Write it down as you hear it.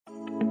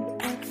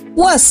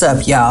What's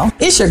up, y'all?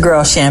 It's your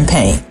girl,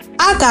 Shampayne.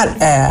 I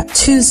got a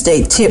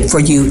Tuesday tip for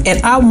you,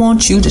 and I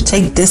want you to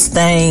take this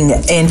thing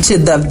into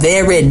the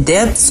very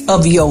depths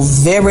of your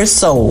very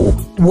soul.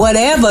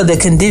 Whatever the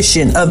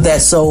condition of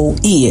that soul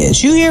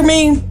is. You hear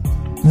me?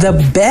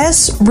 The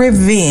best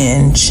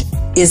revenge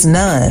is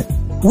none.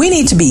 We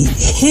need to be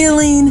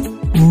healing,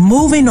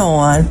 moving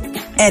on,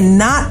 and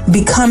not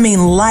becoming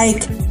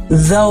like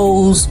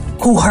those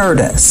who hurt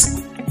us.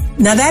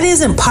 Now, that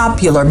isn't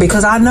popular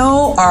because I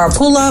know our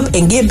pull up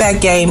and get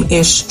back game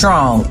is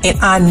strong. And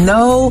I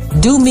know,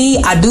 do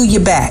me, I do you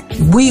back.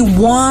 We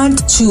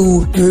want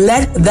to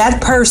let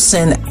that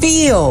person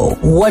feel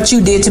what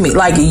you did to me.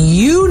 Like,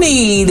 you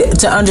need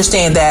to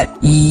understand that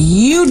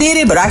you did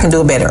it, but I can do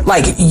it better.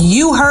 Like,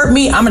 you hurt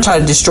me, I'm going to try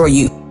to destroy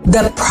you.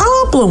 The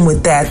problem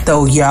with that,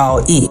 though, y'all,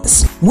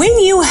 is when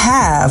you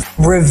have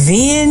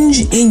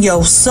revenge in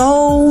your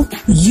soul,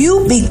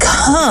 you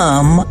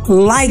become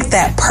like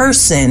that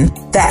person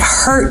that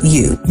hurt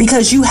you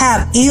because you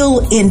have ill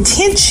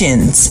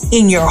intentions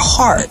in your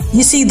heart.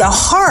 You see, the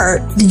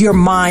heart, your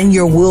mind,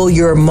 your will,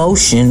 your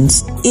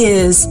emotions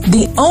is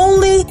the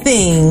only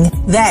thing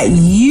that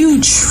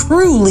you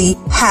truly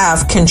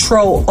have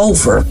control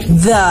over.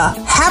 The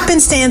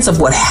happenstance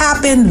of what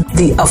happened,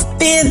 the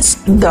offense,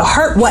 the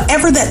hurt,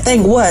 whatever that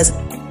thing was,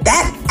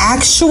 that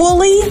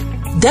actually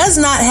does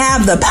not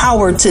have the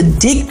power to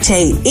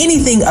dictate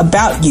anything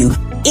about you.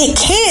 It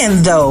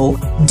can, though,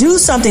 do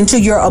something to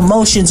your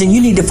emotions, and you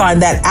need to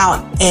find that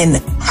out. And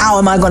how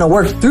am I going to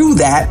work through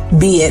that?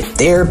 Be it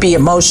therapy,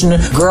 emotion,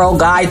 girl,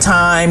 guy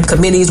time,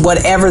 committees,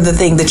 whatever the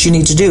thing that you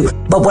need to do.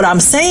 But what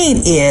I'm saying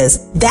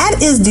is that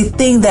is the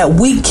thing that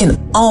we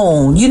can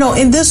own. You know,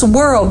 in this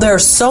world,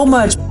 there's so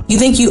much. You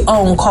think you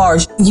own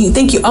cars. You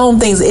think you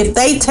own things. If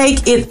they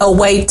take it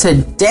away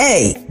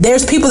today,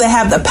 there's people that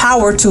have the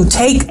power to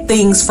take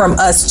things from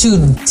us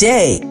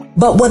today.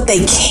 But what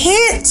they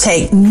can't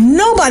take,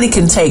 nobody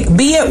can take,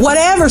 be it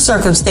whatever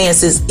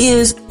circumstances,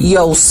 is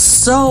your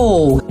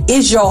soul,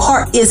 is your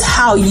heart, is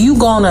how you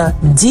gonna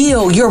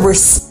deal, your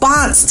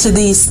response to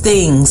these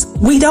things.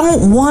 We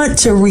don't want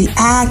to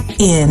react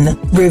in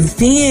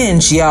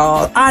revenge,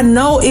 y'all. I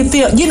know it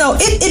feels,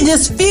 it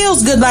just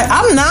feels good. Like,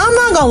 I'm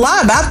not gonna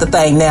lie about the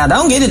thing now.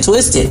 Don't get it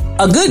twisted.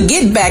 A good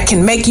get back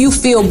can make you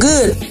feel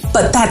good,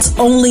 but that's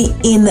only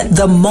in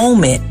the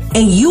moment.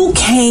 And you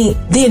can't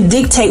then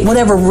dictate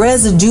whatever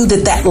residue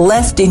that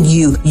left in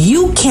you.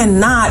 You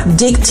cannot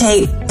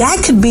dictate.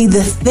 That could be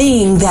the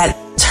thing that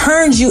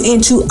turns you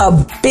into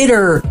a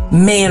bitter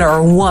man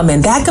or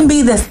woman. That can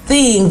be the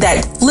thing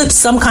that flips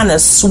some kind of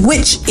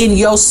switch in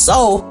your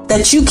soul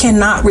that you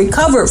cannot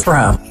recover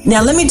from.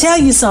 Now, let me tell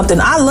you something.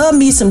 I love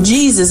me some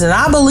Jesus, and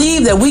I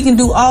believe that we can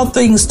do all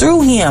things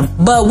through him.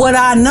 But what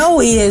I know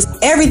is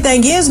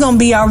everything is going to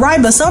be all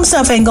right, but some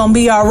stuff ain't going to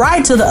be all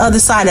right to the other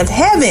side of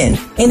heaven.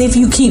 And if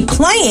you keep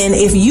playing,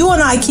 if you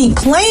and I keep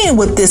playing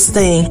with this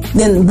thing,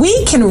 then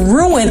we can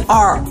ruin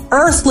our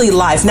earthly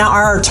life. Now,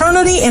 our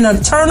eternity and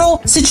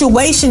eternal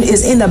situation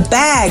is in the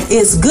bag.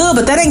 It's good,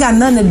 but that ain't got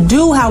nothing to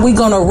do how we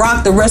going to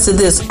rock the rest of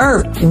this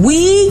earth.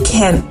 We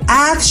can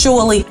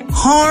actually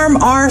harm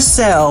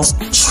ourselves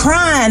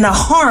trying to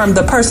harm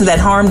the person that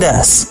harmed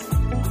us.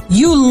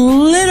 You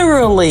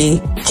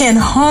literally can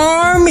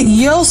harm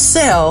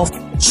yourself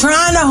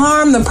trying to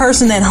harm the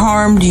person that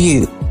harmed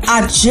you.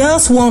 I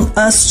just want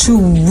us to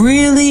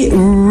really,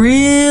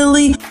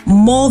 really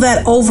mull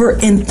that over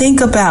and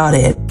think about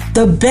it.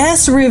 The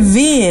best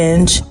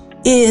revenge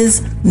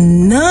is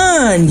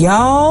none,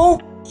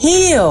 y'all.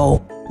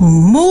 Heal,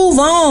 move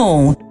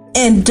on,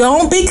 and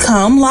don't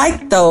become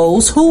like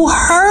those who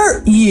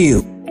hurt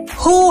you,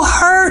 who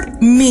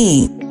hurt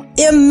me.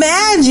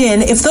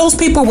 Imagine if those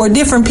people were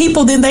different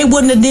people, then they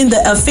wouldn't have done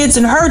the offense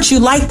and hurt you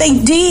like they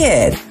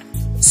did.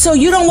 So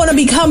you don't want to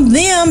become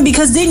them,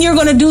 because then you're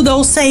going to do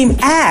those same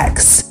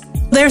acts.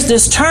 There's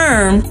this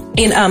term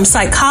in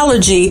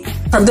psychology,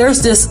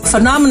 there's this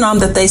phenomenon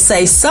that they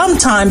say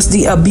sometimes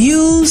the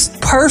abused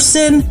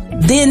person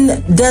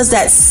then does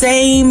that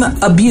same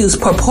abuse,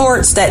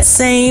 purports that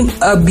same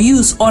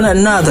abuse on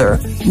another.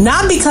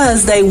 Not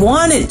because they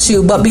wanted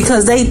to, but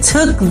because they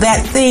took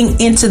that thing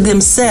into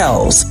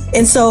themselves.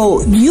 And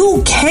so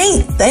you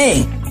can't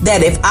think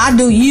that if I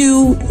do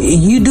you,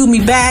 you do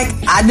me back,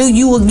 I do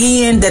you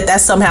again,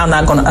 that's somehow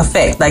not going to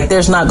affect. Like,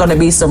 there's not going to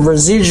be some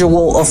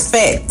residual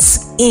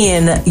effects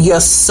in your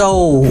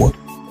soul.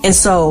 And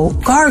so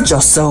guard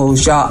your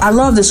souls, y'all. I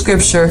love the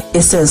scripture.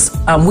 It says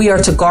we are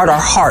to guard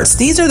our hearts.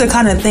 These are the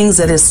kind of things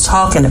that it's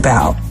talking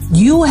about.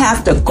 You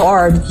have to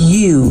guard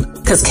you,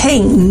 because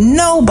can't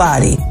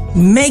nobody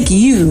make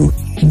you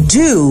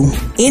do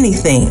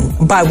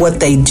anything by what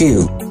they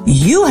do.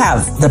 You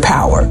have the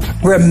power.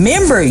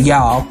 Remember,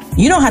 y'all,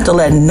 you don't have to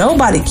let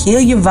nobody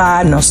kill your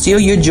vibe nor steal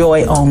your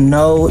joy on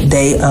no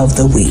day of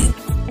the week.